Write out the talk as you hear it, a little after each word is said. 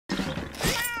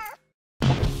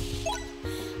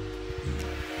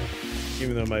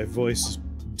Even though my voice is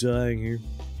dying here.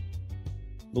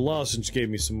 The lozenge gave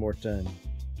me some more time.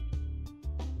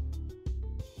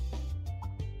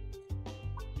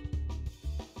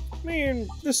 I mean,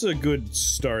 this is a good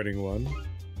starting one.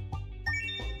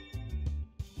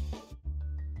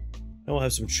 Now we'll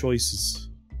have some choices.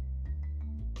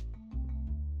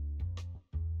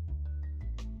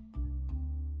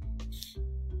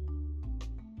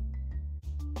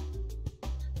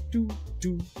 Do,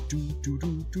 do, do, do,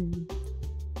 do, do.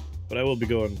 But I will be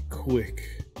going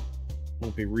quick.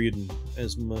 Won't be reading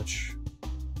as much.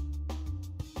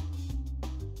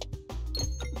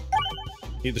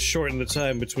 Need to shorten the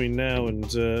time between now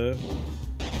and,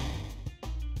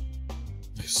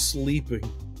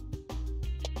 sleeping.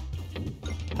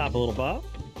 Pop a little bop.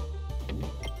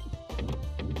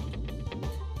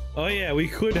 Oh yeah, we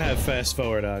could have fast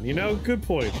forward on. You know, good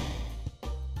point.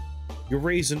 You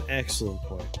raise an excellent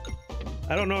point.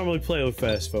 I don't normally play with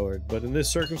fast forward, but in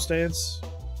this circumstance,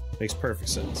 makes perfect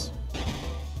sense.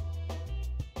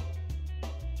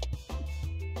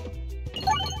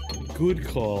 Good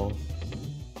call.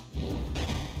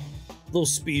 Little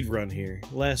speed run here.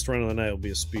 Last run of the night will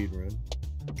be a speed run.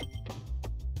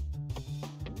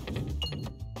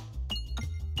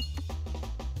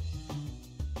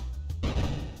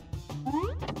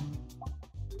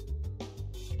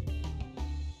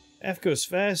 F goes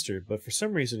faster, but for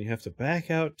some reason you have to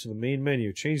back out to the main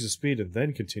menu, change the speed, and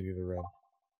then continue the run.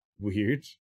 Weird.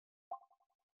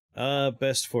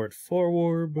 Best for it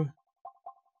forward.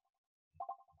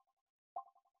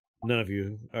 None of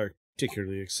you are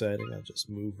particularly exciting. I'll just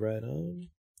move right on.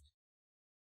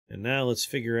 And now let's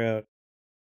figure out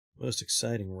most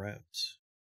exciting route.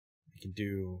 We can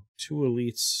do 2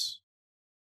 elites.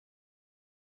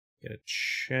 Get a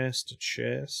chest,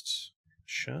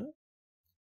 shop?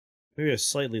 Maybe a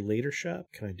slightly later shop?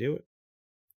 Can I do it?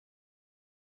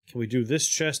 Can we do this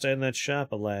chest and that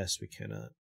shop? Alas, we cannot.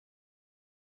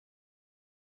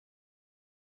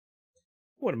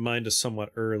 I wouldn't mind a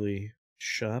somewhat early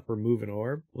shop. Remove an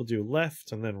orb. We'll do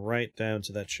left and then right down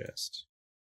to that chest.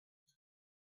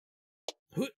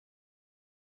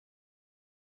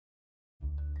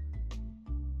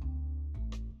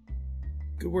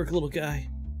 Good work, little guy.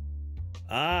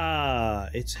 Ah,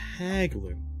 it's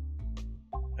haggling.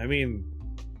 I mean,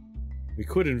 we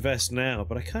could invest now,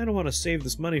 but I kind of want to save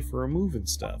this money for removing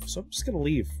stuff, so I'm just gonna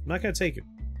leave. I'm not gonna take it.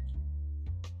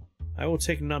 I will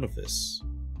take none of this.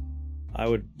 I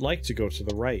would like to go to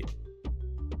the right.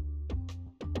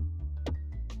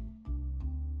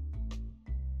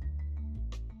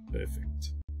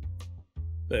 Perfect.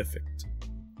 Perfect.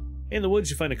 In the woods,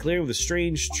 you find a clearing with a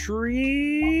strange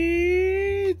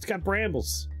tree. It's got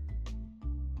brambles.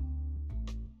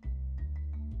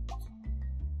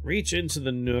 Reach into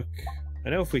the nook. I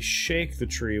know if we shake the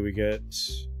tree, we get...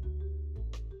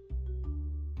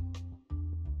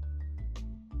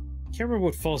 Can't remember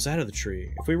what falls out of the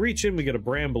tree. If we reach in, we get a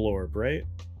bramble orb, right?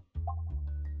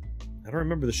 I don't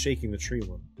remember the shaking the tree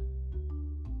one.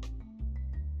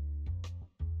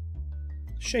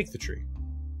 Shake the tree.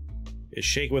 You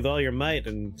shake with all your might,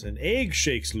 and an egg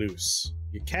shakes loose.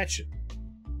 You catch it.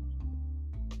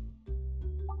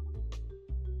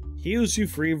 Heals you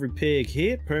for every peg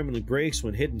hit, permanently breaks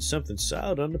when hitting something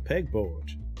solid on the pegboard.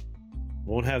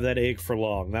 Won't have that egg for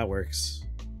long, that works.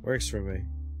 Works for me.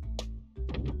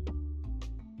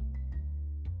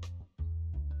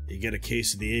 You get a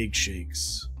case of the egg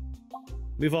shakes.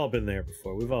 We've all been there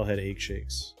before, we've all had egg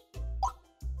shakes.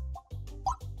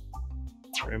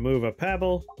 Remove a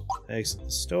pebble, exit the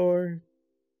store.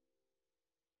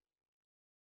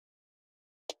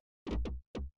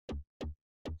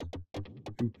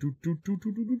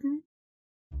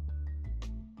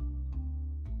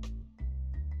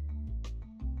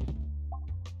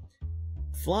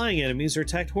 Flying enemies are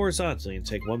attacked horizontally and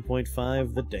take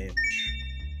 1.5 the damage.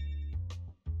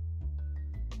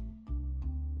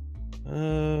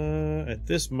 At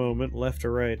this moment, left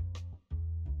or right?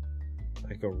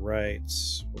 I go right.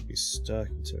 We'll be stuck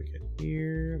until we get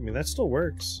here. I mean, that still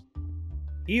works.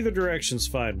 Either direction's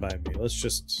fine by me. Let's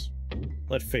just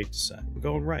let fate decide. We're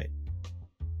going right.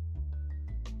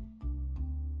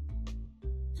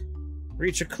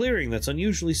 Reach a clearing that's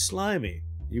unusually slimy.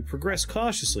 You progress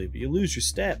cautiously, but you lose your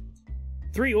step.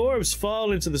 3 orbs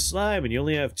fall into the slime and you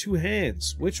only have 2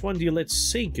 hands. Which one do you let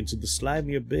sink into the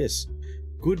slimy abyss?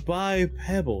 Goodbye,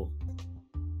 Pebble.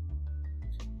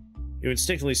 You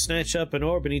instinctively snatch up an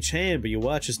orb in each hand, but you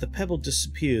watch as the pebble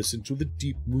disappears into the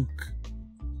deep mook.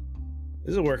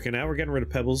 This is working out. We're getting rid of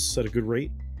pebbles at a good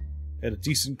rate. At a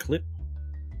decent clip.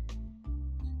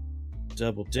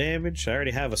 Double damage. I already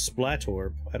have a splat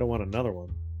orb. I don't want another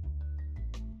one.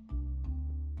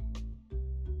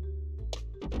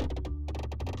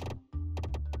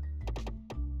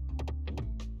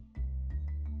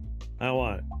 I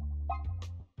want it.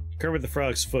 Kermit the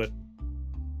Frog's foot.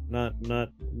 Not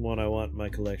one I want in my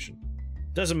collection.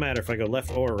 Doesn't matter if I go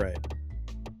left or right.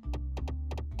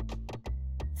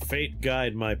 Fate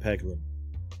guide my Peglin.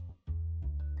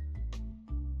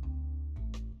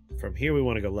 From here we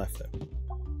want to go left then.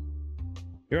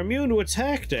 You're immune to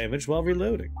attack damage while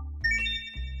reloading.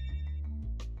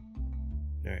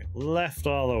 Alright, left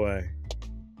all the way.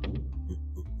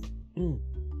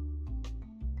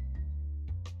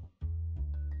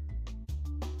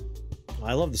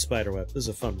 I love the spider web. This is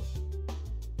a fun one.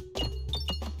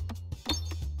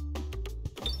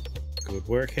 Good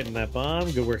work hitting that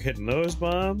bomb. Good work hitting those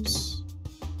bombs.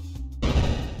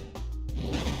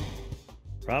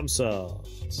 Problem solved.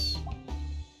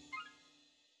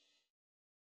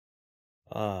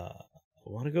 I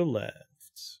want to go left.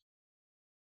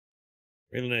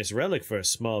 Really nice relic for a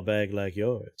small bag like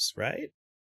yours, right?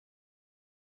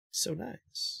 So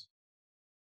nice.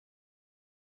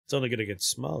 It's only gonna get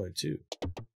smaller, too.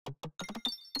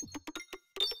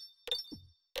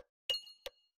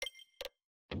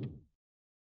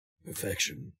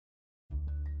 Perfection.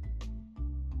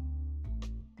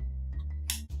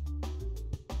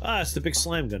 Ah, it's the big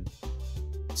slime gun.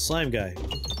 Slime guy.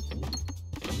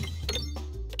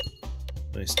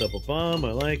 Nice double bomb,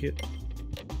 I like it.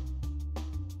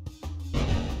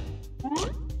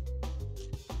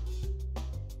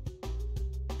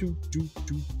 Do, do,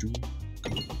 do, do.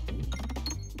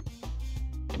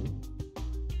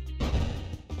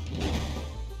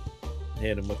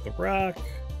 Hit him with the rock.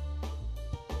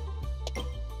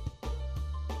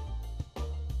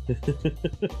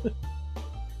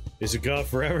 Is it gone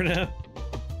forever now?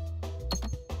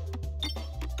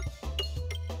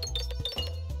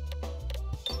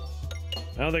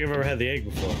 I don't think I've ever had the egg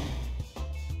before.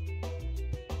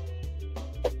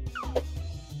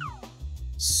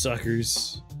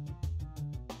 Suckers.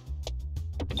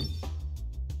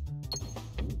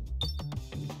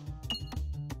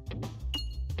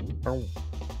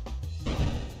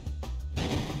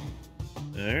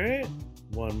 Alright,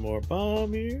 one more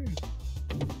bomb here.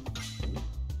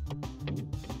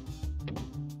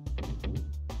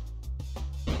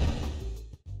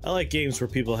 I like games where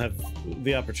people have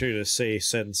the opportunity to say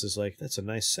sentences like, "That's a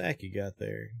nice sack you got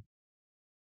there."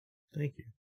 Thank you.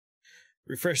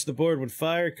 Refresh the board when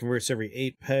fired, converts every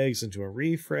 8 pegs into a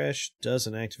refresh,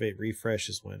 doesn't activate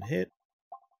refreshes when hit.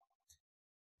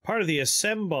 Part of the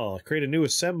assemble. Create a new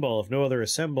assemble if no other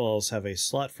assembles have a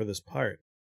slot for this part.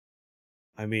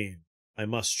 I mean, I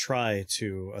must try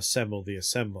to assemble the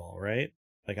assemble, right?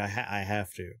 Like, I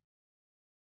have to.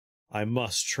 I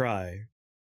must try.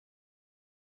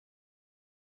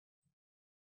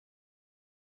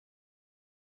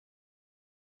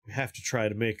 We have to try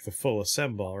to make the full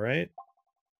assemble, right?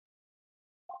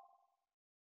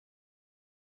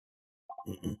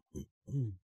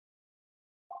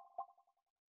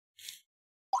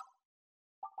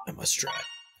 I must try.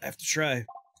 I have to try.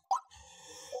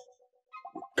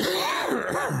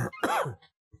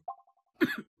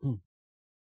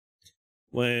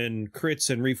 When crits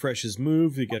and refreshes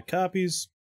move, you get copies.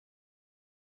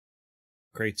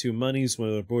 Create 2 monies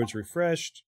when the board's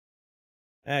refreshed.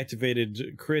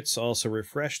 Activated crits also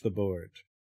refresh the board.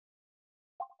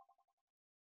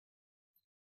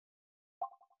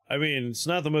 I mean, it's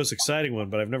not the most exciting one,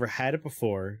 but I've never had it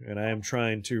before, and I am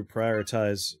trying to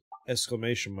prioritize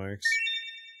exclamation marks.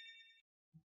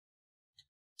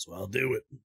 So I'll do it.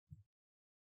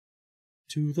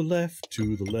 To the left,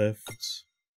 to the left.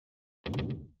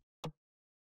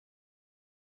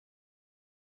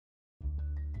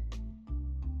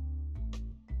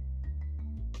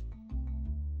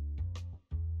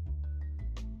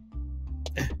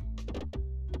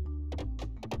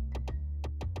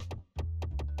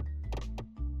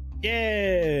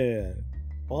 Yeah!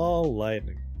 Ball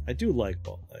lightning. I do like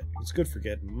ball lightning. It's good for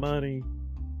getting money.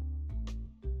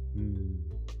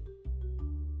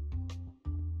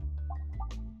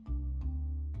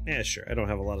 Yeah, sure. I don't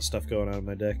have a lot of stuff going on in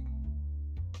my deck.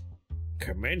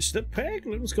 Commence the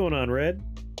Peglin. What's going on, Red?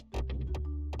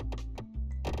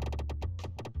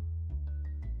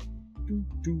 Do,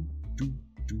 do, do,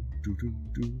 do, do, do,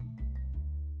 do.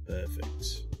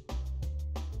 Perfect.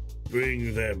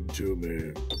 Bring them to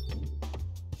me.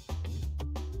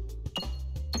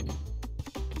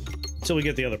 Until we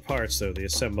get the other parts, though, the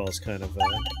assemble is kind of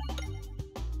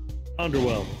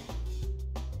underwhelming.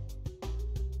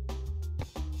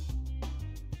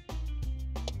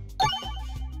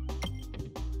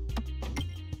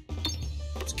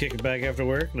 Let's kick it back after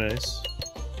work. Nice.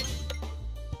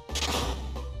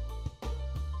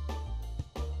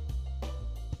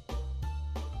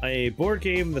 a board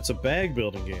game that's a bag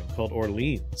building game called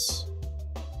Orleans.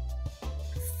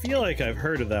 I feel like I've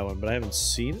heard of that one, but I haven't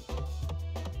seen it.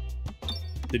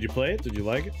 Did you play it? Did you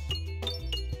like it?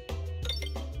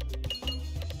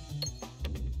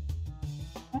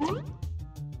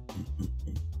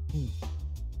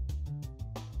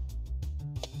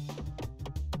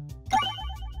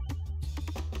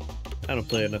 I don't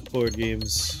play enough board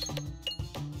games.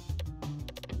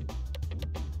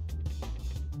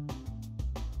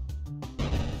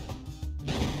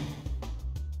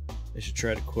 I should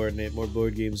try to coordinate more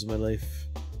board games in my life.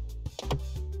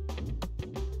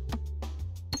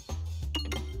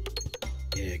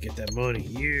 Yeah, get that money,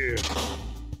 yeah!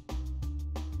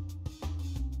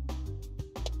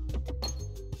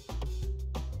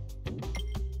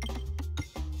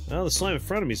 Oh, the slime in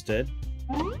front of me's dead.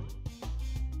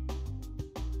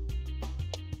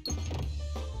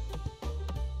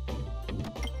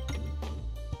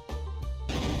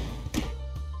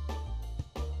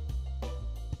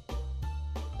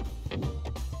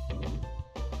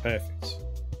 Perfect.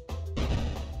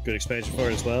 Good expansion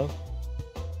for it as well.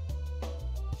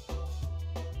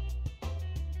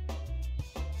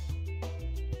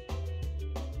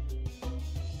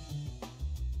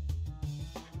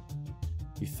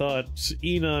 You thought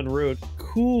Enon wrote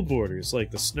cool borders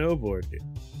like the snowboard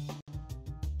game.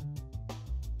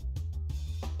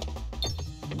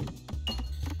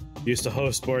 Used to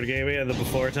host board gaming in the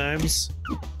before times.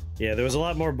 Yeah, there was a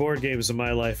lot more board games in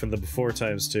my life in the before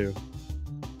times too.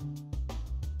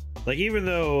 Like, even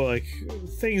though, like,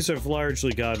 things have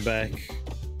largely gone back,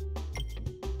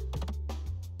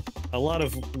 a lot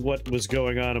of what was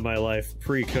going on in my life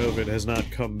pre-COVID has not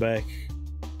come back.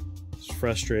 It's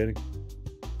frustrating.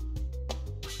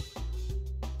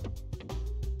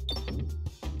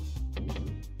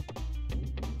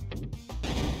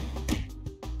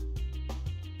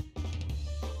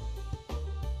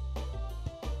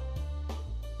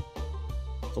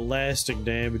 The lasting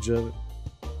damage of it.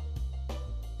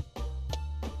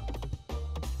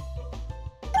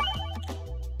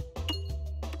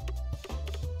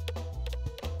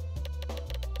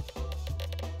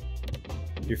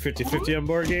 You're 50-50 on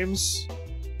board games?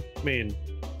 I mean,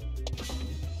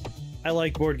 I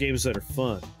like board games that are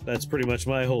fun. That's pretty much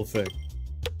my whole thing.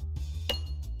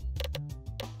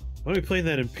 Why don't we play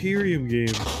that Imperium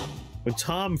game when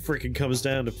Tom frickin' comes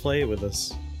down to play it with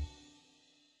us?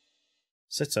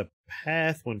 Sets a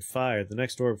path when fired. The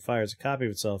next orb fires a copy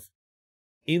of itself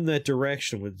in that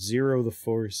direction with 0 the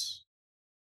force.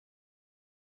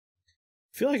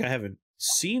 I feel like I haven't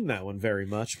seen that one very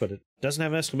much, but it doesn't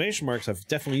have exclamation marks. I've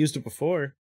definitely used it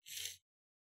before.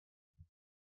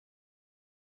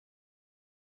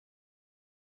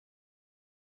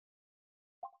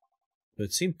 But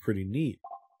it seemed pretty neat.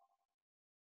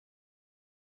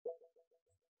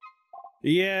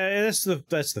 Yeah, that's the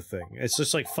thing. It's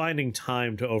just like finding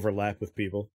time to overlap with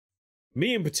people.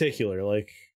 Me in particular,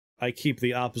 like, I keep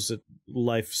the opposite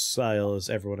lifestyle as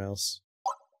everyone else.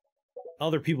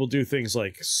 Other people do things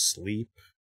like sleep.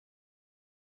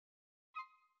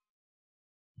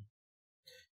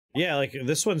 Yeah, like,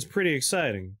 this one's pretty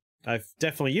exciting. I've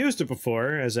definitely used it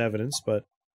before as evidence, but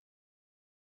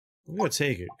I'm gonna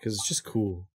take it, because it's just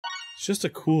cool. It's just a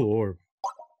cool orb.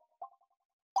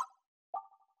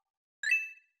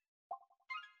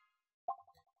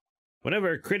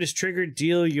 Whenever a crit is triggered,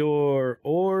 deal your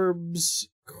orb's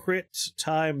crit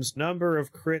times number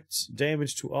of crits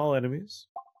damage to all enemies.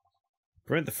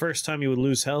 Prevent the first time you would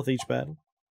lose health each battle.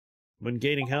 When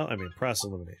gaining health, I mean process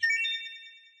elimination.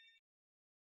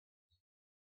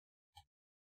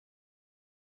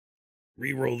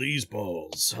 Reroll these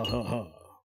balls. Ha ha ha.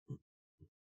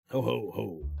 Ho ho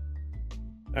ho.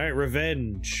 Alright,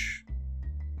 revenge.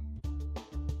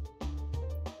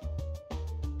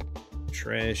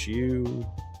 Trash you.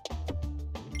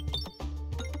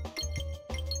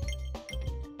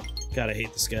 Gotta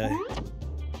hate this guy.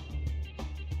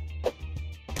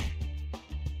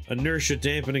 Inertia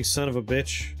dampening son of a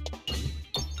bitch.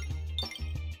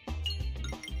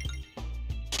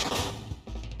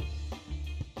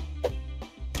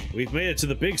 We've made it to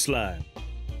the big slide.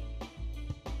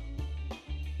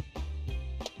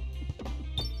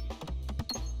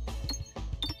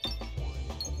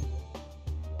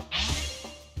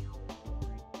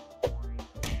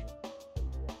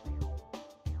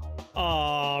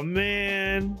 Aw,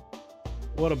 man.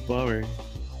 What a bummer.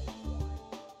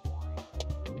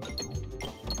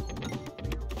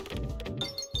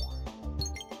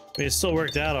 I mean, it still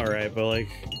worked out alright, but like,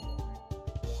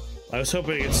 I was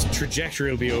hoping its trajectory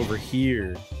will be over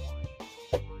here.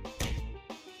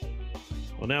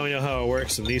 Well, now we know how it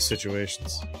works in these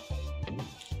situations.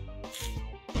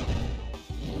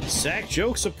 Sack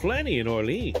jokes aplenty in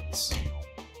Orleans.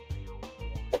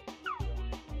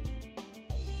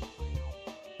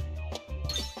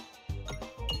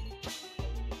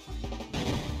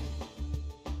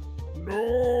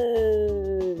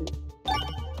 No.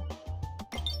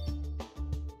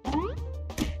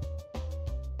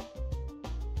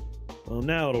 Well,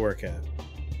 now it'll work out.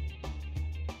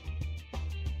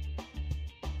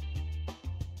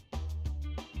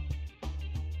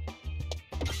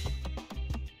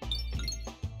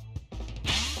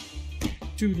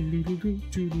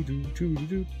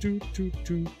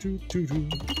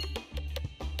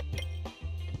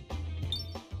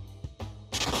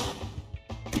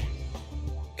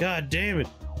 God damn it.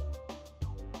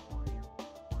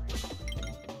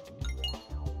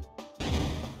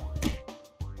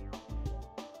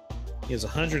 He has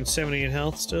 178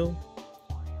 health still.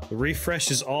 The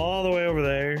refresh is all the way over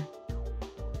there.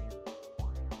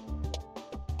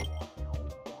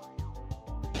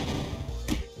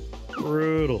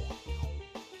 Brutal.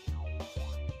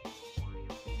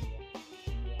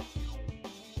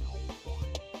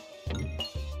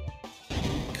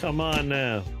 Come on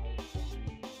now.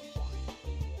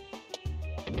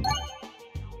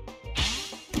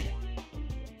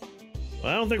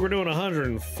 Well, I don't think we're doing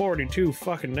 142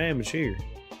 fucking damage here.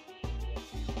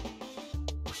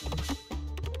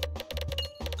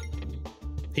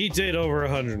 He did over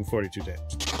 142 damage.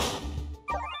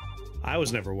 I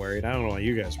was never worried. I don't know why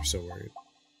you guys were so worried.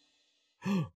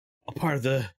 A part of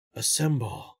the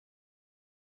assemble.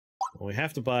 Well, we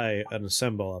have to buy an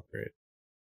assemble upgrade.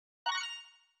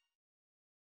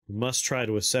 We must try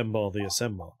to assemble the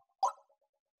assemble.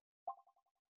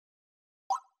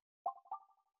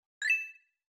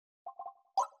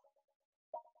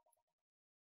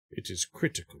 It is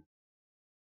critical.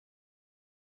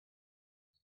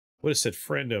 Would have said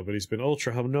friendo, but he's been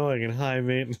ultra annoying and high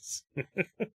maintenance.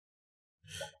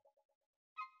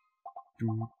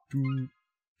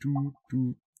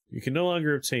 You can no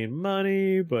longer obtain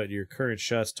money, but your current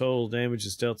shot's total damage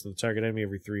is dealt to the target enemy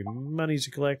every 3 monies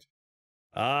you collect.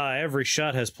 Ah, every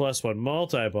shot has +1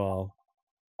 multi-ball.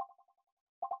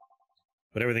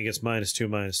 But everything gets -2,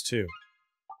 -2.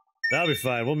 That'll be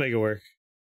fine, we'll make it work.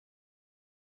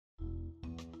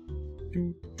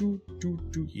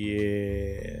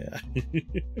 Yeah.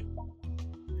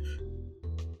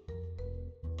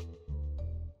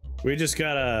 We just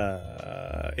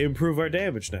gotta improve our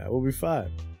damage now. We'll be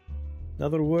fine.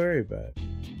 Nothing to worry about.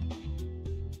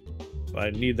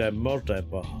 I need that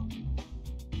multi-ball.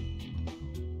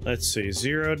 Let's see.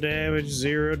 0 damage,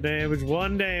 0 damage,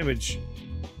 1 damage.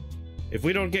 If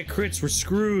we don't get crits, we're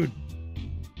screwed.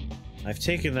 I've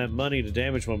taken that money to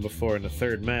damage one before in the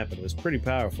 3rd map, and it was pretty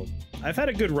powerful. I've had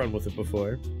a good run with it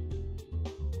before.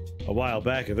 A while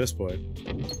back at this point.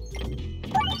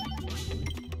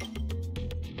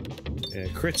 Yeah,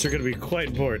 crits are gonna be quite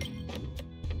important.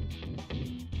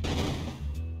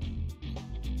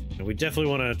 And we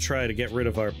definitely want to try to get rid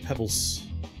of our pebbles.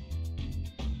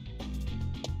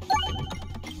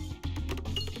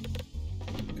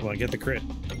 Come on, get the crit.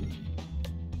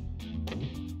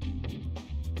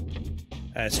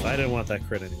 That's fine. I didn't want that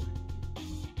crit anyway.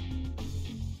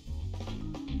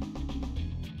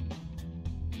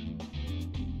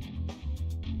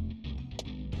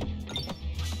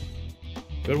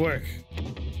 Good work.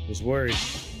 Was worried.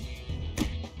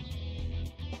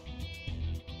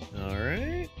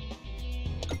 Alright.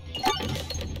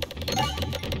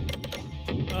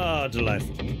 Oh,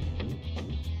 delightful.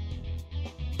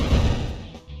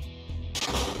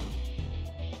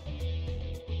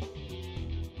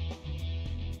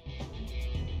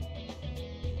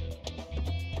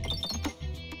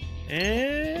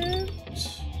 And...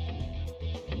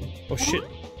 oh shit.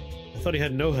 I thought he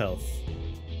had no health.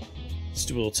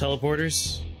 Stupid little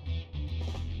teleporters.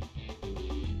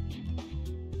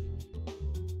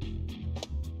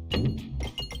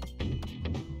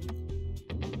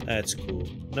 That's cool.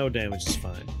 No damage is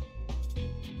fine.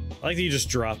 I like that you just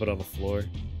drop it on the floor.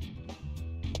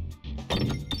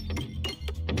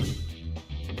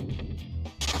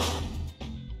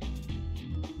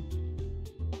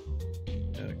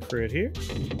 Got a crit here.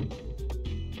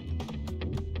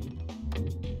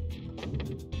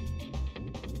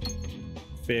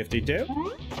 $52.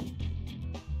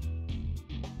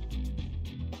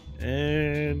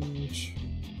 And...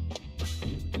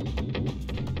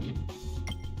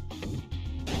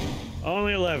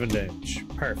 only 11 damage.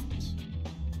 Perfect.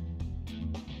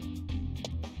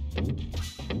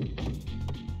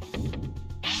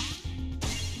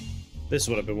 This is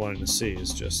what I've been wanting to see,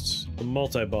 is just the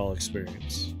multi-ball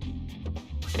experience.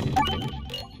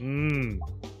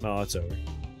 Oh, it's over.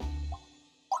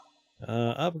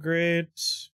 Upgrade.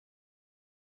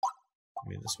 I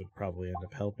mean, this would probably end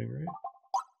up helping, right?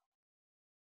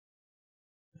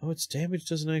 Oh, its damage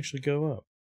doesn't actually go up.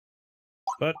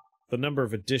 But the number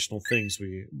of additional things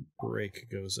we break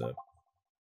goes up.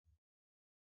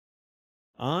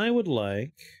 I would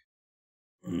like...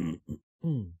 I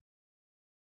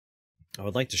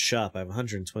would like to shop. I have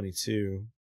 122.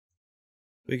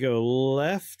 We go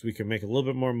left, we can make a little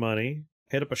bit more money.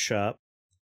 Hit up a shop.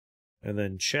 And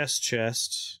then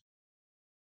chest.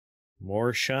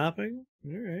 More shopping?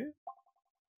 Alright.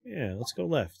 Yeah, let's go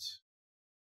left.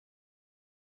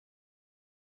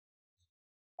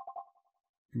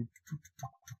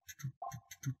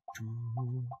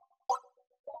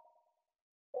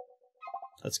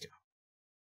 Let's go.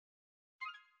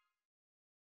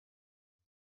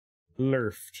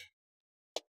 Lurfed.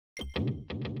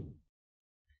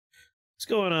 What's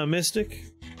going on, Mystic?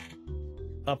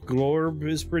 Up Glorb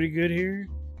is pretty good here.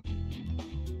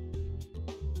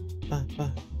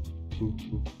 Ooh,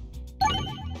 ooh.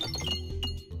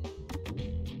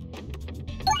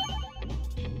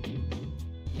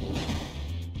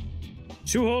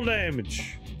 2 whole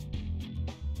damage.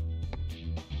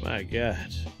 My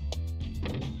god.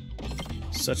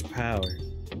 Such power.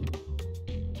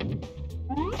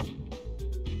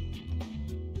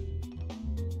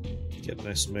 Get an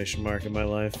exclamation mark in my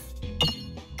life.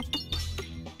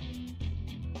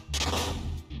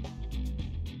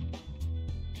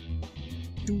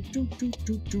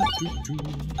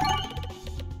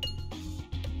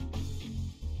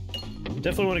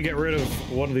 Definitely want to get rid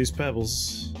of one of these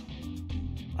pebbles.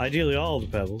 Ideally all of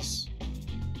the pebbles.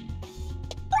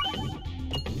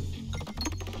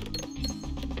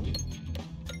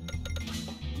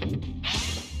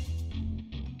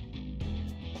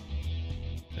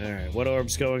 Alright, what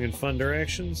orb's going in fun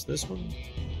directions? This one?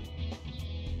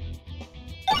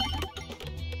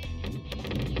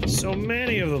 So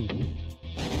many of them!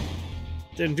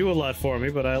 Didn't do a lot for me,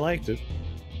 but I liked it.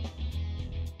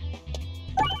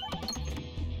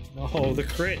 Oh, the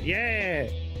crit, yeah!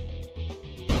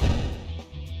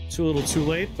 Too little too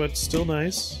late, but still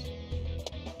nice.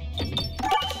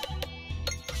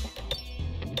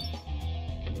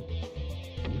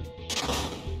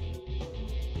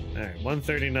 Alright,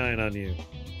 139 on you.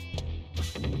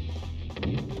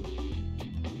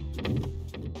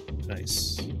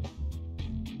 Nice.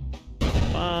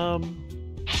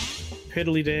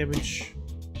 Piddly damage.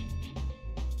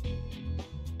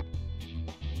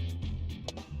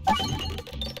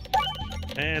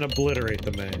 And obliterate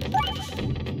the man.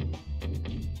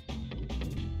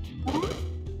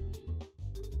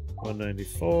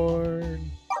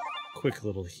 $194. Quick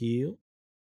little heal.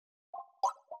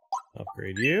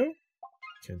 Upgrade you.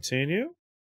 Continue.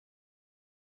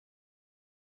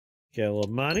 Get a little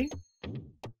money.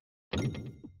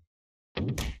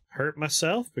 Hurt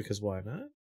myself, because why not?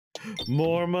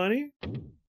 More money.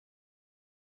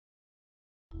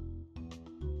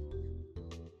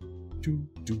 Do,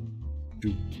 do,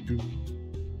 do, do.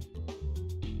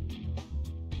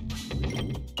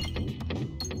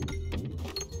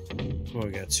 Oh,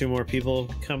 we got 2 more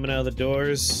people coming out of the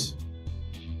doors.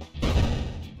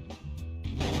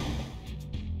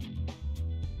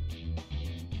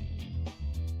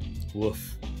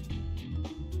 Woof.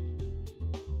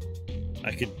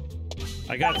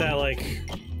 I got that, like,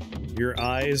 your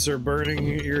eyes are burning,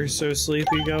 you're so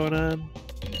sleepy going on.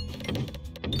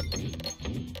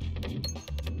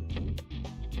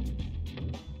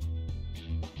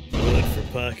 Good for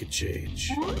pocket change.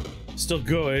 Still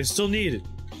go, I still need it.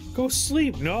 Go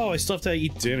sleep. No, I still have to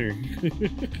eat dinner.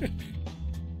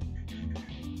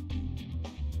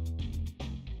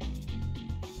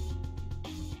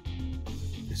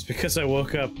 It's because I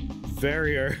woke up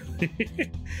very early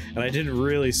and I didn't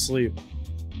really sleep.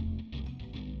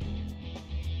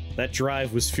 That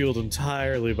drive was fueled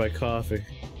entirely by coffee.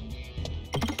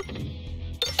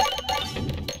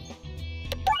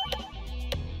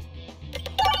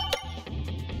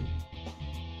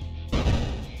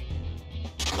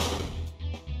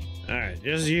 Alright,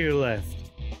 just you left.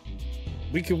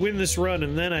 We can win this run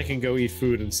and then I can go eat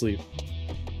food and sleep.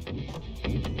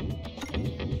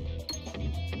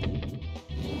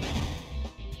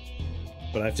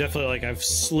 But I've definitely, I've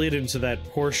slid into that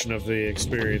portion of the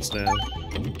experience now.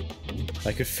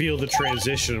 I could feel the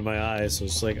transition in my eyes. It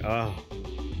was like, ah.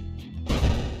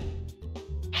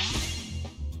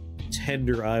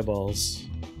 Tender eyeballs.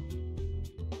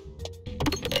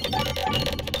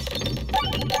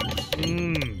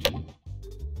 Mmm.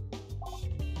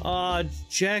 Ah,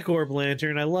 Jack Orb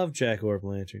Lantern. I love Jack Orb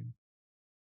Lantern.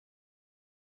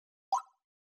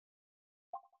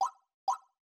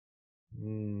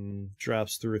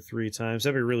 Drops through 3 times.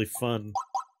 That'd be really fun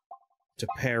to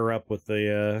pair up with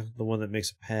the one that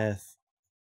makes a path.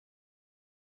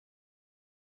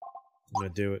 I'm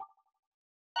gonna do it.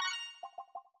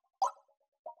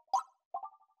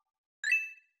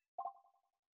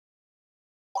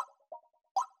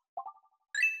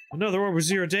 Another orb with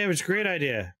 0 damage. Great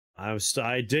idea.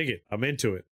 I dig it. I'm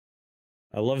into it.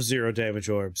 I love 0 damage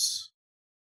orbs.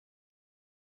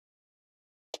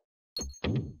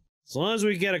 As long as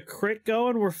we get a crit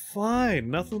going, we're fine.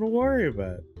 Nothing to worry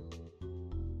about.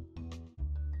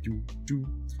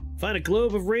 Find a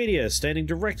globe of radius standing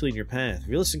directly in your path. If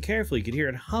you listen carefully, you can hear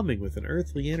it humming with an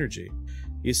earthly energy.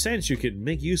 You sense you can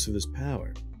make use of this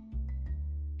power.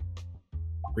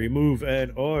 Remove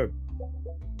an orb.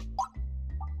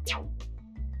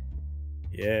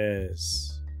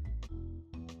 Yes.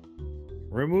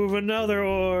 Remove another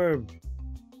orb.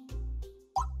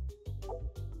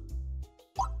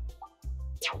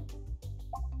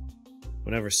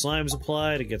 Whenever slime's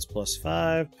applied, it gets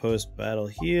 +5. Post-battle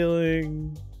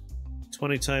healing.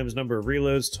 20 times number of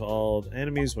reloads to all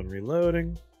enemies when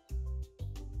reloading.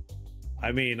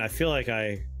 I mean, I feel like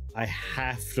I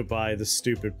have to buy the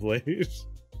stupid blade.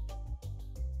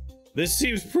 This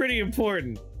seems pretty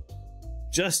important.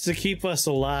 Just to keep us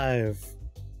alive.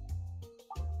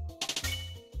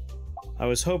 I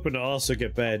was hoping to also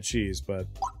get bad cheese, but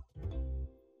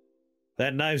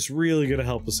that knife's really gonna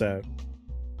help us out.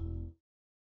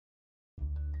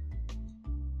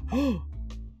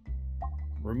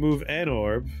 Remove an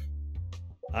orb.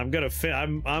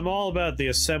 I'm all about the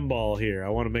assemble here. I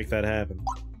want to make that happen.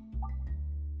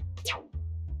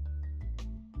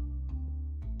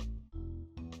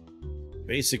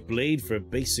 Basic blade for a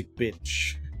basic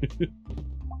bitch.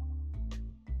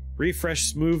 Refresh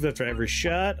smooth after every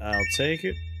shot. I'll take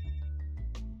it.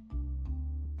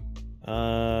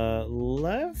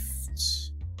 Left?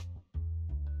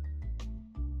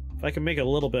 If I can make a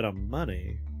little bit of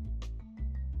money.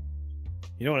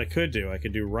 You know what I could do? I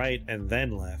could do right and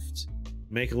then left.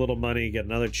 Make a little money, get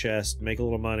another chest, make a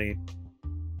little money,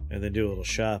 and then do a little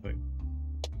shopping.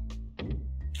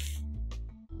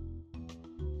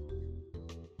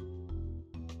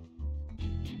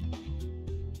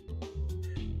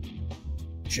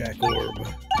 Jack Orb.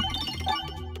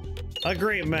 A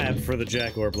great map for the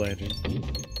Jack Orb Lantern.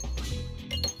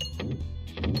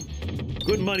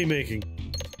 Good money making.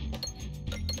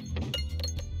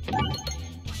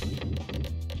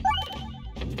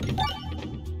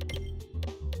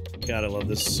 God, I love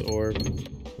this orb.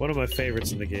 One of my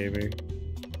favorites in the game here.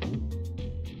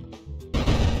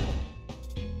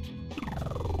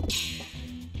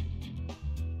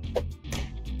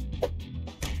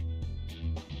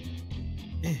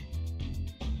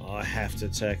 Oh, I have to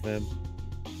attack them.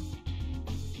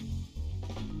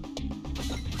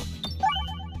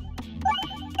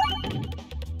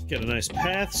 Get a nice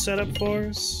path set up for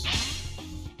us.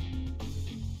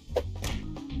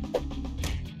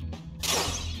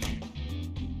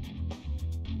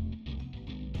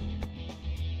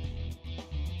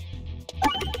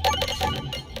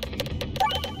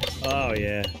 Oh,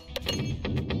 yeah.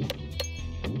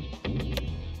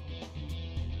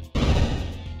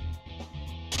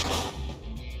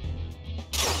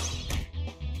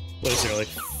 What is there, like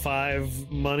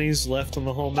 5 monies left on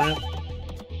the whole map?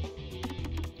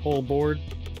 Whole board?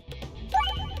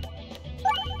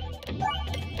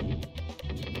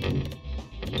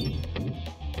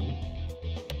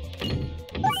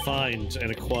 Find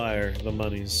and acquire the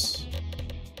monies.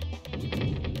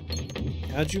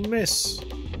 How'd you miss?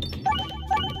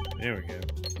 There we go.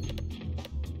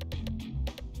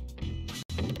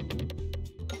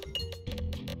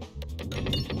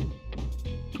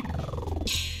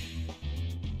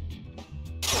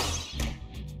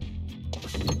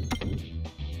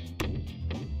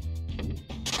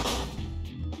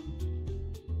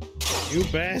 You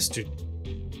bastard.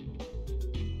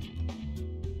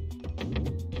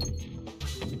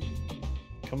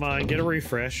 Come on, get a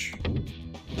refresh.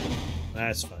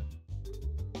 That's fine.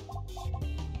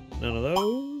 None of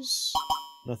those.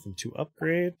 Nothing to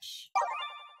upgrade.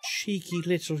 Cheeky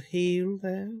little heal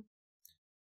there.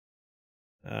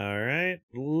 Alright,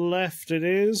 left it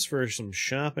is for some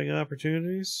shopping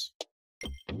opportunities.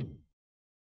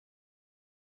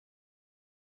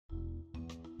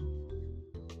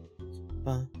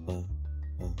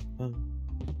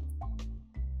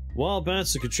 Wall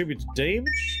bounce to contribute to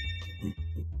damage?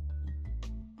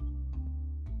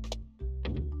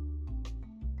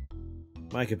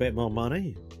 Make a bit more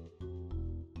money.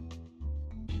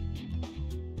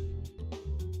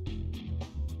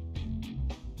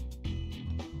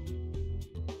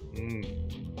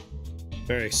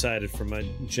 Very excited for my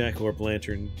jack-orb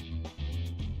lantern.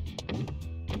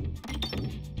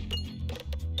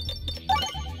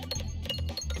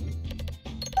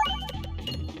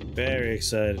 Very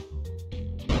excited.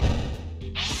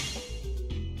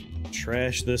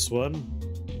 Trash this one.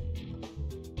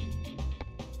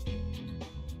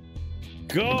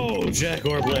 Go,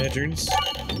 jack-orb lanterns!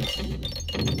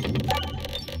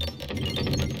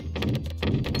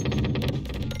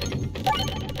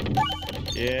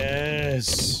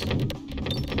 Yes!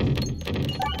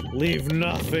 Leave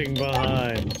nothing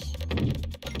behind.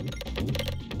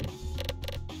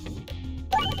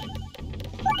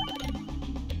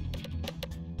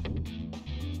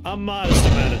 A modest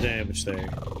amount of damage there.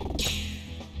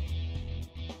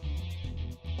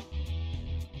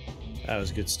 That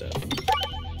was good stuff.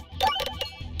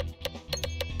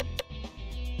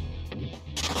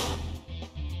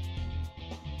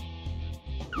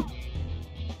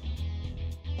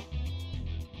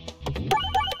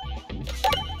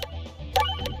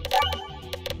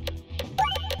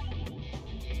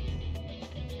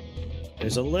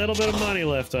 There's a little bit of money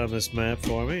left on this map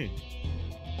for me.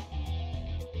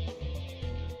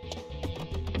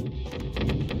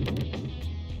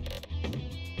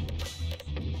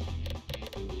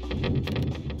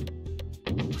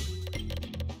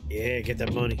 Yeah, get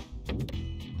that money.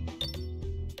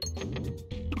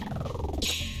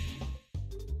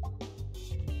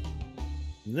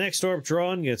 Next orb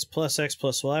drawn gets plus X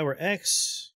plus Y, where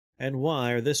X and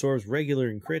Y are this orb's regular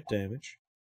and crit damage.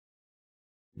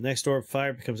 Next orb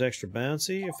fired becomes extra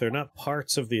bouncy. If they're not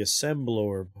parts of the assemble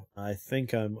orb, I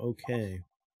think I'm okay.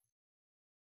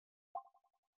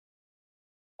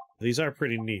 These are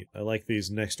pretty neat. I like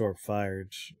these next orb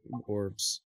fired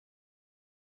orbs.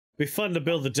 It'd be fun to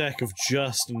build a deck of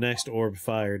just next orb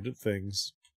fired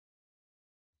things.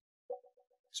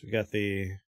 So we got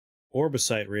the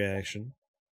Orbicite reaction.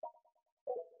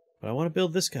 But I want to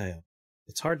build this guy up.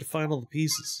 It's hard to find all the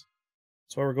pieces.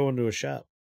 That's why we're going to a shop.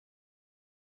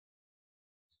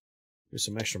 There's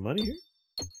some extra money here.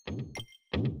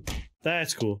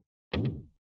 That's cool.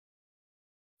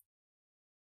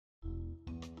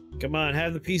 Come on,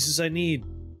 have the pieces I need.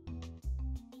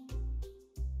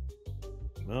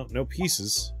 Well, no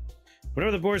pieces.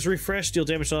 Whenever the board is refreshed, deal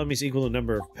damage to all enemies equal to the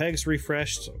number of pegs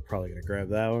refreshed. So I'm probably gonna grab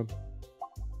that one.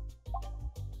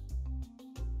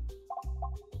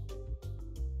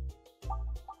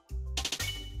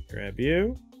 Grab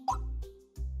you.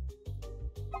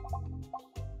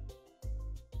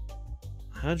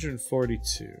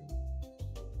 142.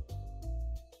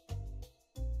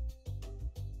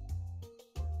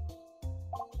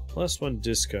 Plus one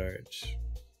discard.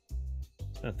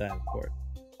 It's not that important.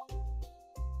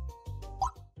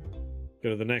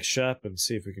 Go to the next shop and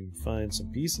see if we can find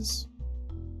some pieces.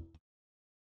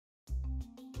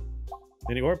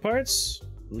 Any orb parts?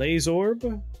 Laze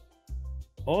orb.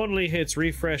 Only hits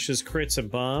refreshes, crits, and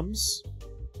bombs.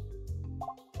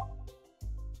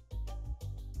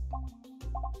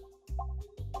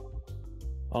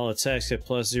 All attacks get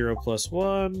 +0,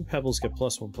 +1. Pebbles get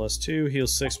 +1, +2.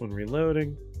 Heals 6 when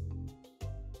reloading.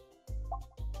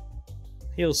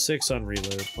 Heals 6 on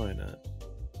reload. Why not?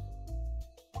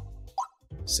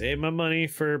 Save my money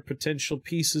for potential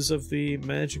pieces of the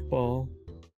magic ball.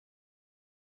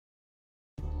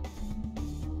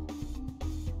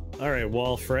 Alright,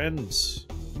 wall friends.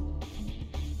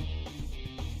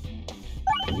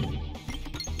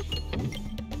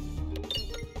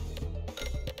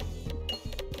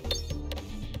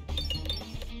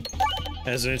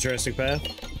 Has an interesting path.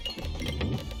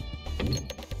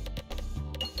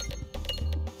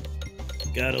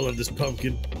 Gotta love this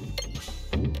pumpkin.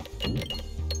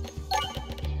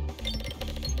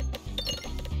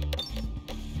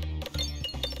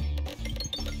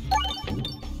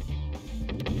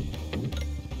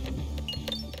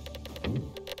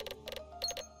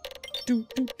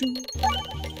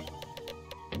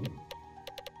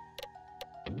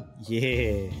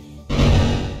 Yeah.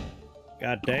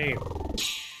 God damn.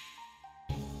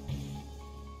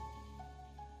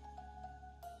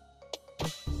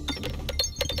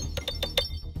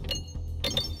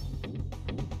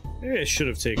 Maybe I should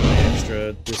have taken the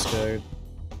extra discard.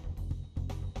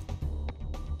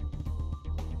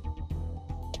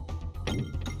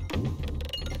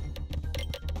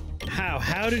 How?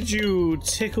 How did you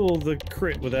tickle the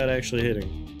crit without actually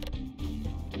hitting?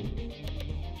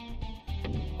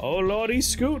 Oh lordy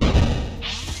scoot!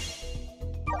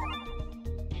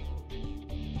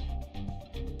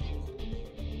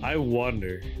 I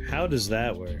wonder, how does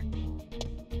that work?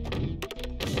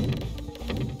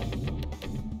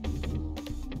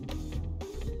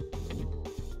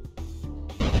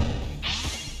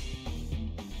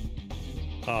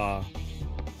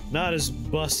 Not as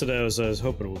busted out as I was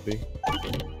hoping it would be.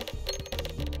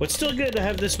 But still good to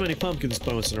have this many pumpkins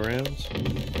bouncing around.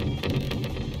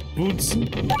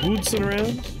 Bouncing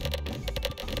around.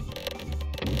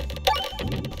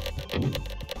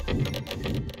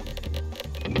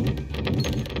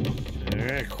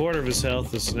 Alright, a quarter of his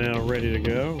health is now ready to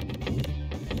go.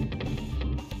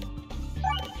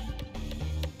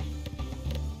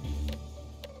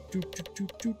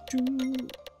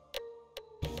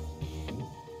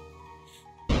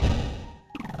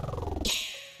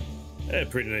 Hey,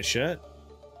 pretty nice shot.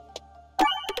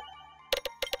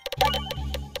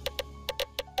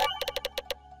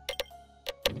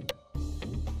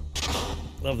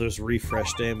 Love those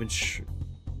refresh damage.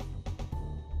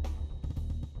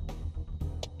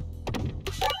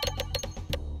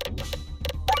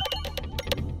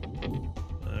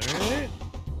 Alright.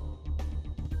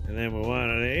 And then we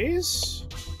want an ace.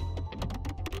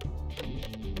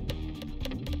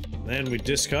 Then we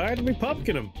discard and we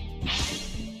pumpkin him.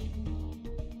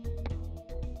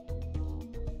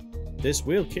 This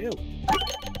will kill.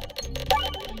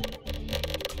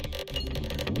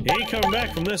 He ain't coming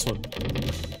back from this one.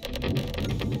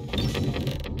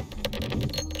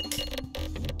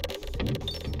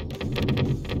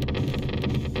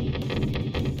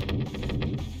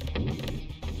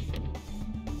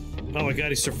 Oh my god,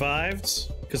 he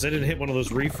survived? Because I didn't hit one of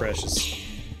those refreshes.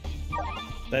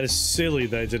 That is silly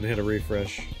that I didn't hit a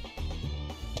refresh.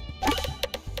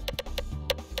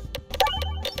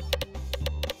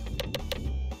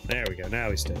 There we go, now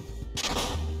he's dead.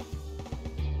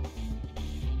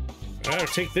 I'll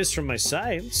take this from my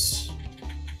science.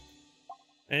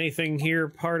 Anything here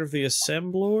part of the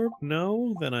assembler?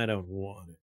 No? Then I don't want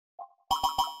it.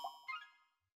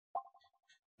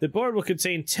 The board will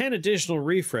contain 10 additional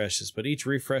refreshes, but each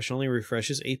refresh only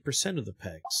refreshes 8% of the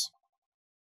pegs.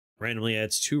 Randomly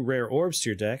adds 2 rare orbs to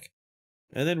your deck,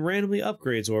 and then randomly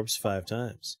upgrades orbs 5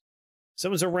 times.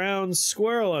 Summons a round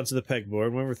squirrel onto the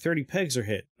pegboard whenever 30 pegs are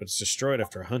hit, but it's destroyed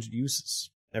after 100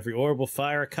 uses. Every orb will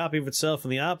fire a copy of itself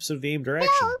in the opposite of the aim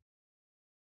direction.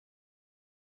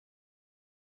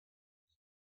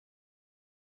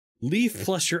 Leaf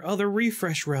plus your other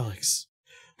refresh relics,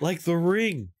 like the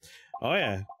ring. Oh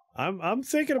yeah, I'm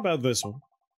thinking about this one.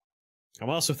 I'm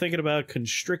also thinking about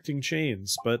constricting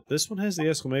chains, but this one has the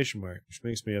exclamation mark, which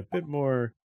makes me a bit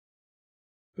more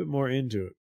into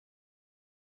it.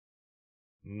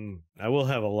 I will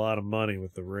have a lot of money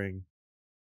with the ring.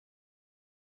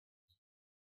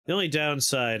 The only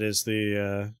downside is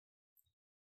the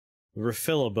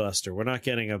refilibuster. We're not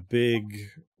getting a big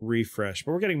refresh,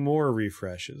 but we're getting more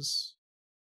refreshes.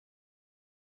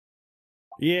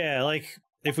 Yeah, like,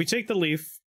 if we take the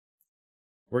leaf,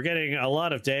 we're getting a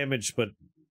lot of damage, but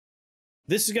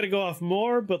this is going to go off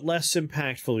more, but less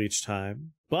impactful each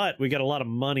time. But we get a lot of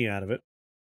money out of it.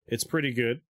 It's pretty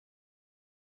good.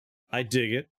 I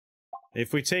dig it.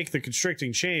 If we take the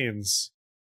constricting chains,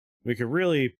 we could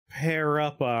really pair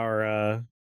up our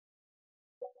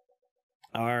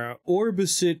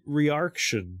orbicid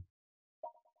rearction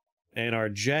and our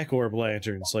jack orb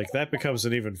lanterns. Like, that becomes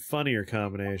an even funnier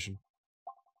combination.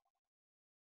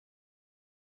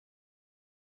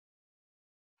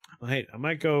 I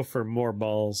might go for more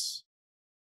balls.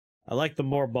 I like the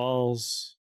more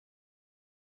balls.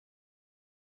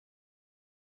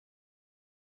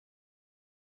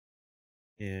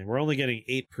 And we're only getting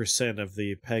 8% of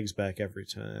the pegs back every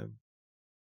time.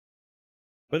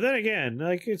 But then again,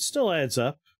 like, it still adds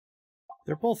up.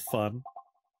 They're both fun.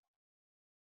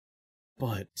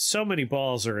 But so many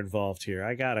balls are involved here.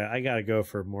 I gotta go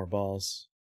for more balls.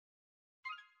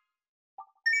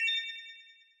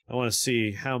 I want to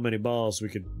see how many balls we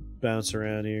could bounce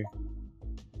around here.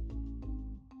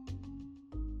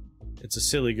 It's a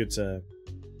silly good time.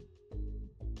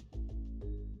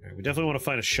 Alright, we definitely want to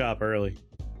find a shop early.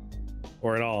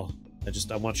 Or at all.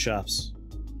 I want shops.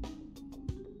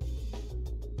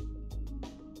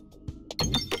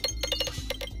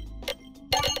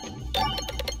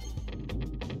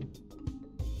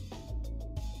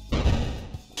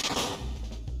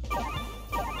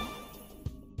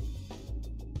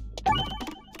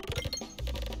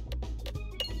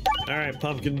 Alright,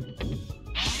 pumpkin.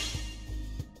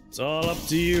 It's all up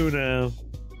to you now.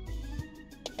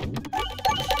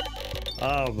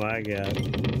 Oh my god.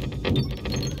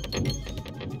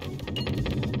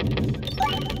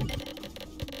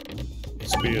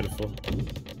 It's beautiful.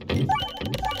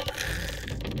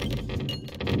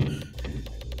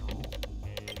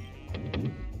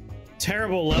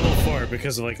 Terrible level for it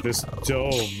because of, like, this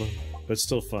dome, but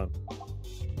still fun.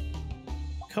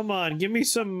 Come on, give me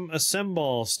some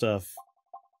assemble stuff.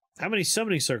 How many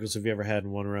summoning circles have you ever had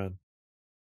in one run?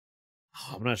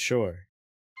 Oh, I'm not sure.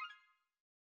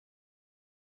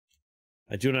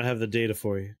 I do not have the data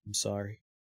for you. I'm sorry.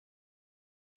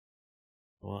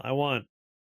 Well, I want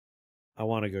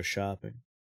to go shopping.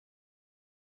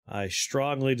 I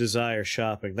strongly desire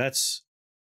shopping. That's...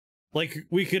 Like,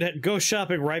 we could go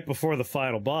shopping right before the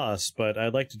final boss, but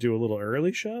I'd like to do a little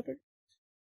early shopping.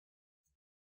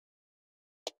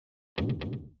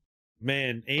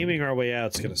 Man, aiming our way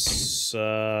out's gonna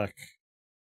suck.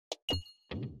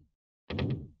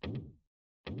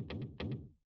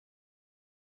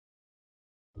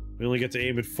 We only get to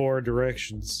aim in 4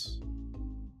 directions.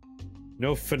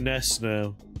 No finesse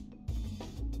now.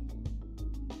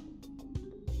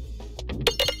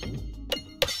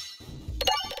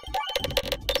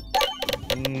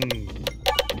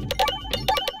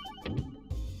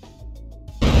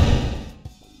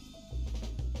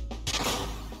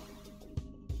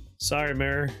 Sorry,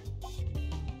 mirror.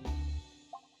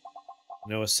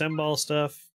 No assemble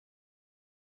stuff.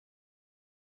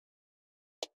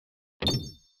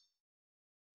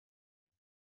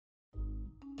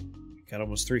 Got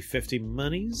almost 350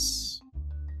 monies.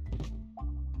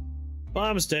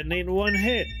 Bombs detonate in 1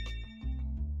 hit.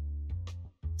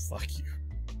 Fuck you.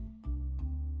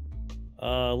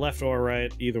 Left or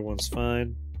right, either one's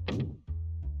fine.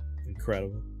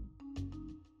 Incredible.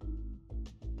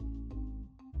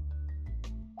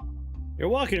 You're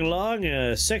walking along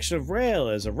a section of rail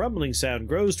as a rumbling sound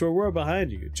grows to a roar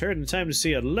behind you. Turn in time to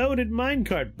see a loaded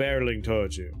minecart barreling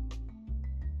towards you.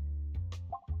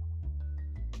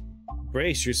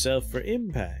 Brace yourself for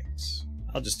impact.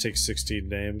 I'll just take 16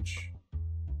 damage.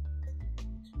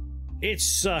 It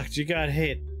sucked, you got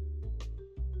hit.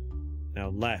 Now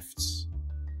left.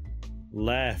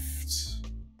 Left.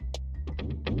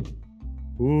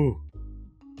 Ooh.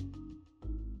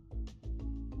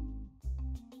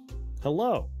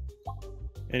 Hello.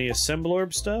 Any assemble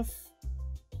orb stuff?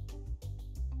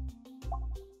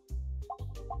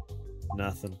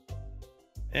 Nothing.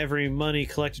 Every money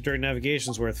collected during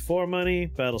navigation is worth 4 money.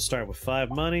 Battle start with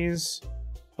 5 monies.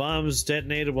 Bombs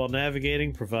detonated while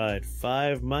navigating provide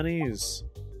 5 monies.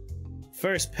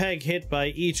 First peg hit by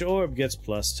each orb gets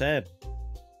plus 10.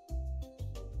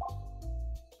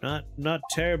 Not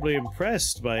terribly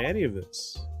impressed by any of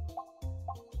this.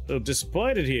 A little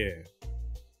disappointed here.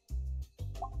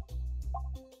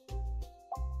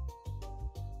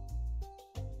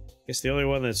 Guess the only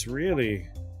one that's really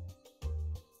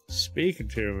speaking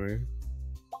to me.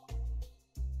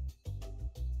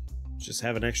 Just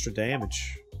have an extra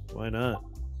damage. Why not?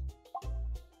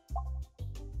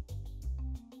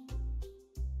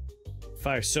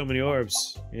 Fire so many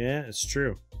orbs. Yeah, it's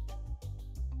true.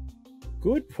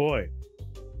 Good point.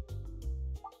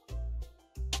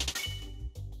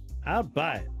 I'll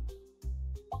buy it.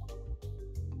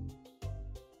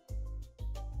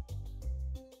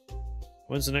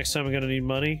 When's the next time I'm gonna need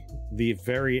money? The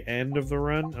very end of the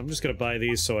run? I'm just gonna buy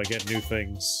these so I get new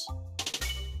things.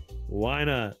 Why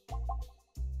not?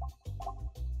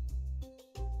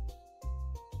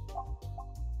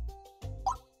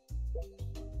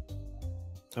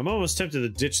 I'm almost tempted to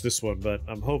ditch this one, but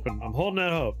I'm holding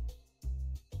out hope.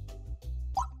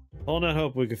 Holding out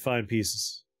hope we could find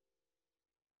pieces.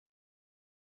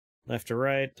 Left or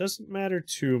right, doesn't matter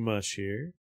too much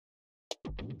here.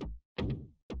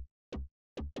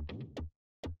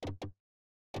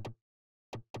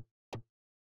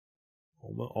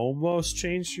 Almost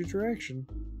changed your direction.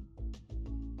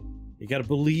 You gotta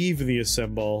believe in the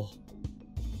assemble.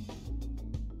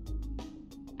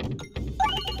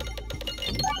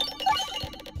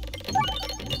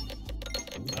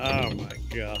 Oh my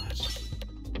god.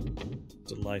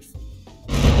 Delightful.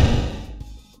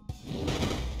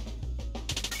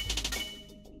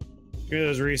 Give me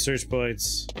those research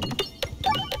points.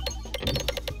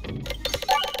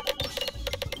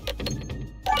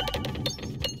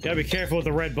 Gotta be careful with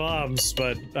the red bombs,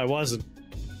 but I wasn't.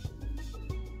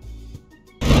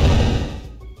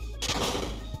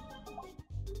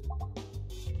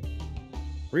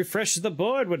 Refreshes the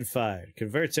board when fired.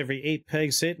 Converts every 8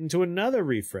 pegs hit into another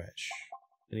refresh.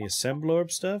 Any assemble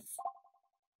orb stuff?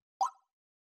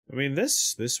 I mean,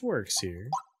 this works here.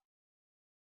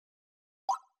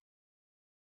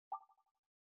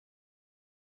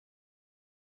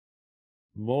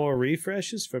 More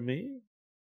refreshes for me?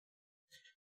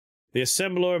 The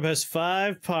assemble orb has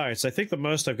 5 parts. I think the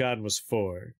most I've gotten was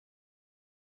 4.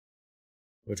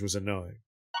 Which was annoying.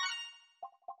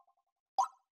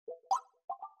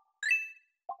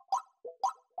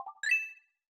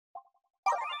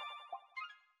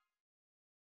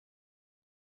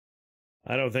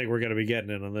 I don't think we're going to be getting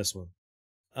in on this one.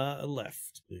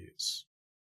 Left, please.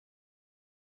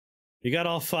 You got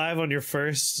all 5 on your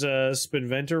first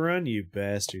Spinventor run? You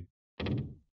bastard.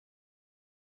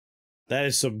 That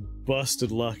is some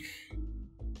busted luck.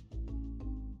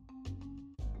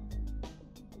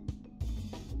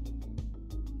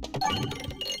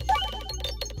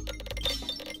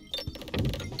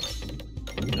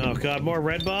 Oh god, more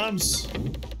red bombs?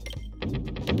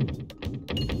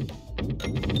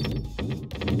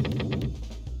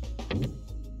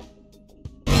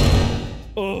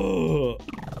 Oh!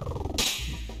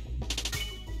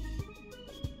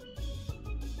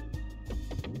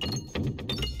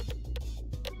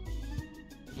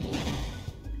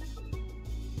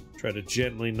 Try to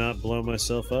gently not blow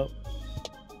myself up.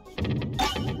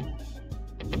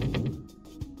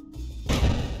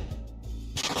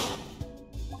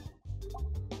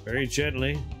 Very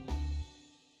gently.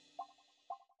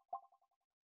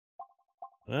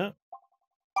 Well.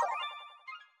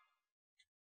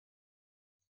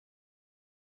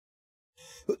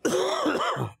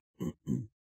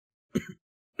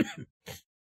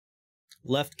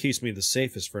 Left keeps me the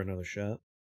safest for another shot.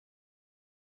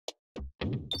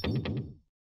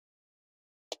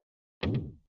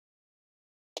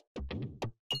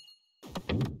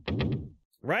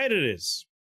 Right it is.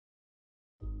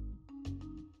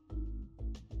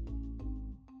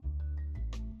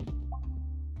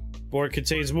 Board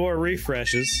contains more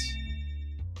refreshes.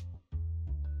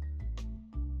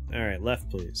 Alright, left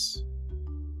please.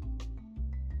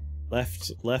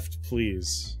 Left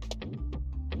please.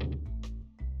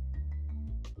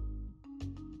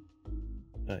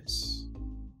 Nice.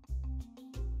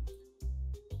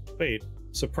 Wait,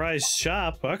 surprise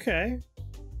shop, okay.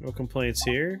 No complaints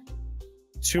here.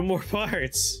 2 more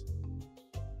parts.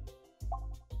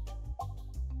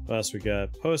 What else we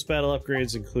got? Post-battle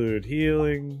upgrades include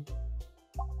healing.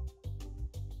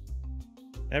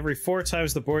 Every 4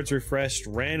 times the board's refreshed,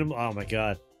 random. Oh my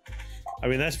god. I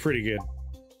mean, that's pretty good.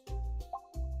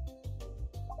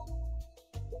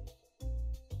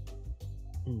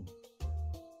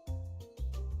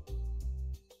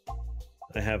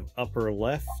 I have upper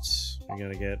left. I'm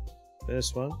gonna get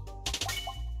this one.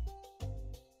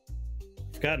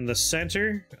 I've gotten the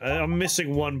center. I'm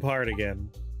missing 1 part again.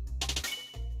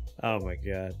 Oh my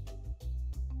god.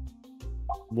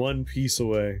 1 piece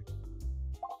away.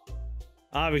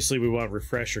 Obviously we want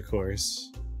refresher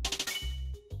course.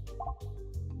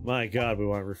 My god, we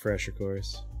want refresher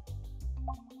course.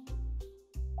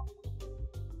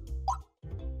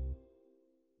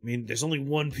 I mean, there's only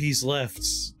 1 piece left.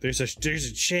 There's a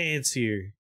chance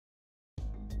here.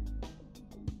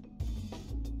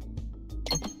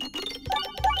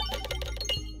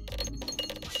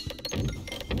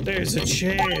 There's a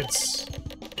chance.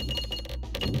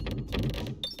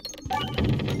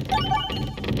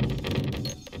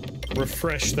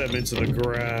 Refresh them into the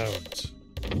ground.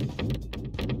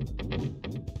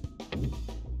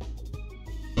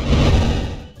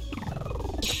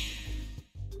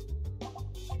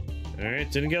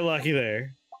 Alright, didn't get lucky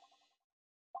there.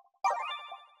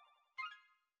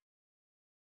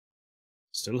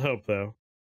 Still hope, though.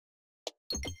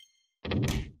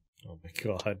 Oh my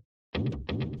god.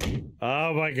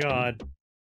 Oh my god.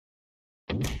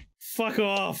 Fuck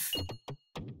off!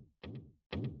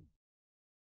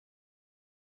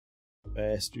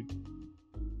 Bastard.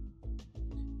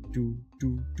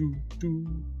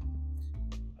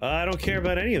 I don't care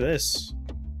about any of this.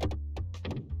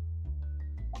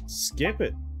 Skip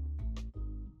it.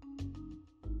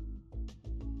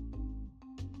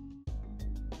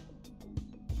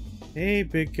 Hey,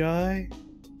 big guy.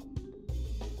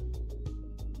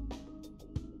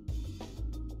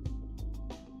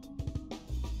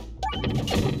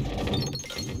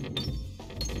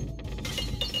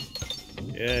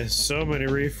 Yeah, so many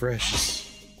refreshes.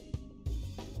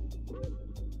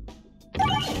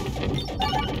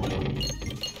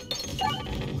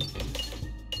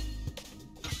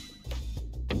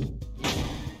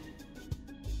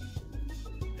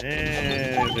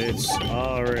 And it's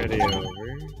already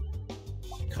over.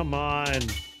 Come on.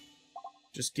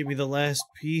 Just give me the last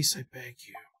piece, I beg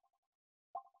you.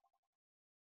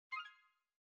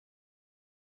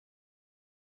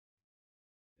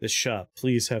 This shop,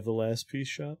 please have the last piece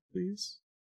shop, please.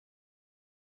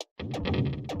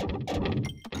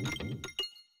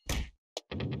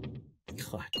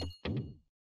 God.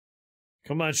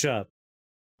 Come on, shop.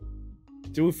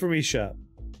 Do it for me, shop.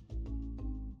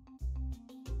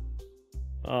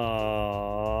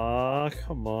 Aw,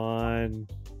 come on.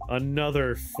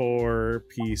 Another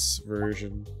 4-piece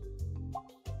version.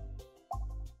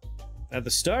 At the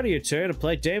start of your turn,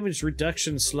 apply damage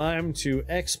reduction slime to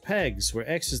X pegs, where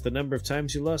X is the number of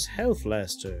times you lost health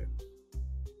last turn.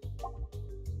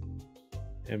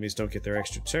 Enemies don't get their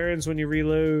extra turns when you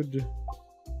reload.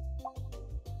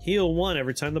 Heal 1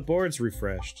 every time the board's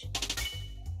refreshed.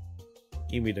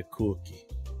 Give me the cookie.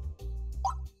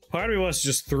 Part of me wants to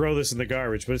just throw this in the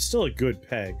garbage, but it's still a good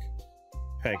peg.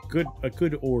 A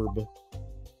good orb.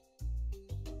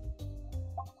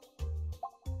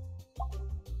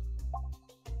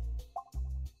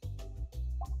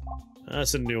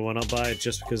 That's a new one. I'll buy it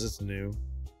just because it's new.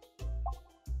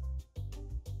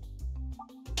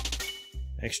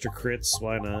 Extra crits,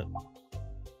 why not?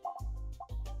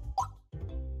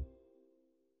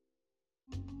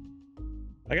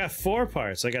 I got 4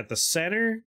 parts. I got the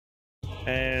center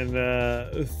and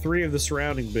 3 of the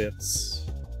surrounding bits.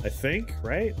 I think,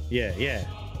 right? Yeah.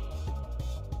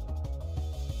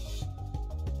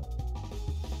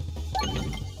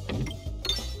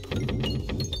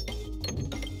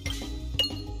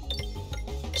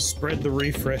 Spread the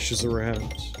refreshes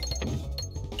around.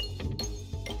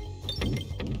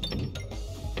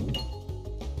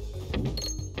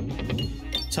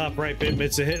 Top right bit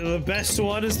admits a hit. The best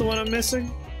one is the one I'm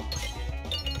missing.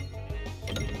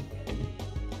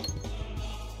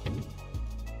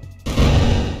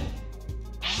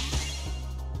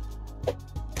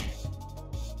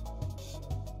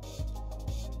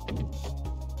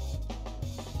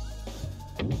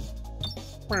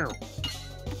 Wow.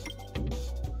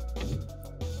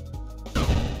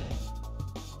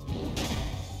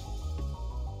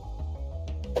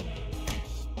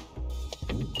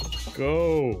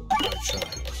 Go, my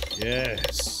child.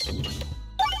 Yes.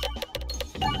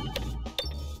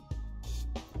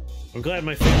 I'm glad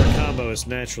my favorite combo is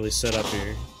naturally set up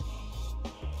here.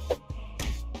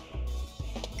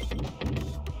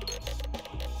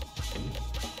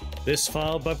 This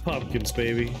followed by pumpkins,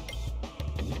 baby.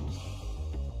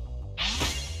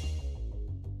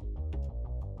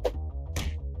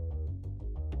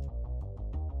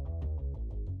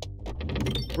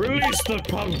 Release the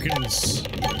pumpkins!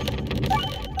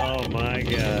 Oh my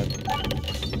god.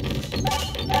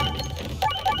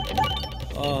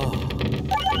 Oh.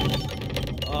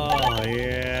 Oh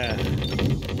yeah.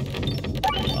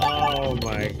 Oh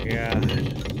my god.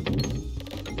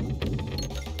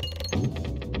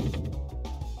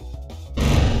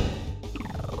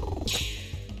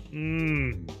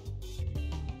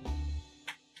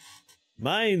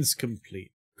 Mine's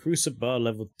complete. Crucible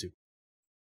level 2.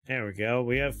 There we go.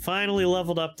 We have finally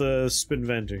leveled up the spin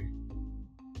vendor.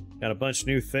 Got a bunch of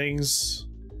new things.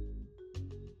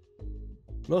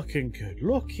 Looking good.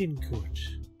 Looking good.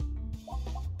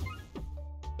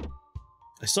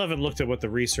 I still haven't looked at what the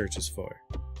research is for.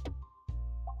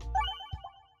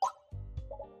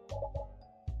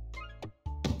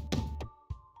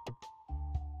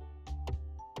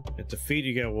 At defeat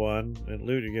you get 1. At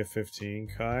loot you get 15.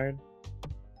 Card.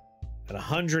 At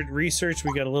 100 research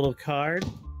we get a little card.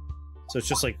 So it's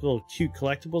just like little cute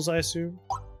collectibles, I assume.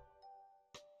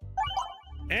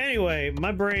 Anyway,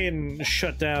 my brain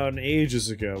shut down ages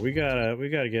ago. We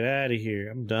gotta get out of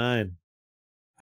here. I'm done.